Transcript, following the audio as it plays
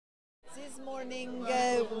This morning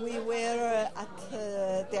we were at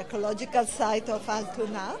the archaeological site of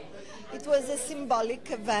Altun Ha. It was a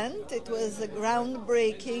symbolic event. It was a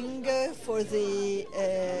groundbreaking for the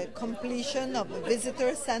completion of the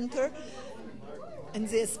visitor center and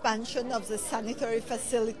the expansion of the sanitary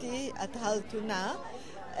facility at Altun Ha.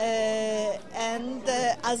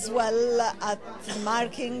 As well at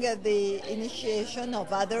marking the initiation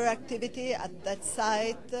of other activity at that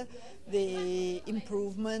site, the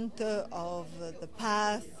improvement of the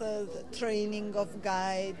path, the training of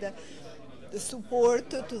guide, the support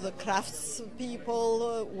to the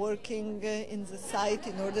craftspeople working in the site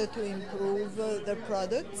in order to improve their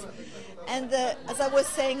products. And as I was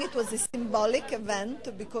saying, it was a symbolic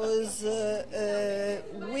event because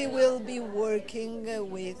we will be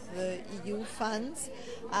working with EU funds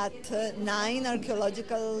at 9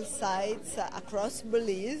 archaeological sites across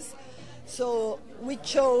Belize. So we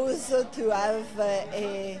chose to have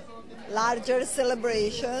a larger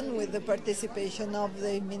celebration with the participation of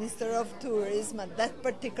the Minister of Tourism at that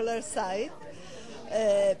particular site.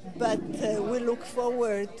 But we look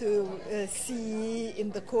forward to see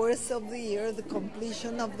in the course of the year the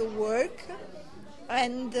completion of the work.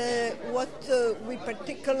 And what we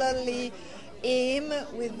particularly aim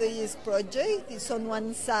with this project is on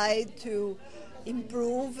one side to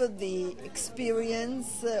improve the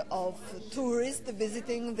experience of tourists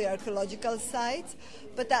visiting the archaeological sites,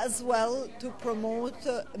 but as well to promote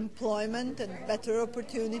employment and better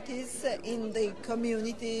opportunities in the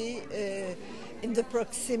community in the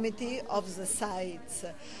proximity of the sites.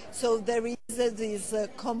 So there is this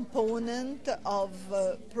component of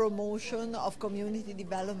promotion of community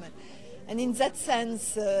development. And in that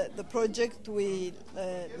sense, the project we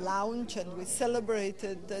launched and we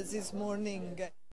celebrated this morning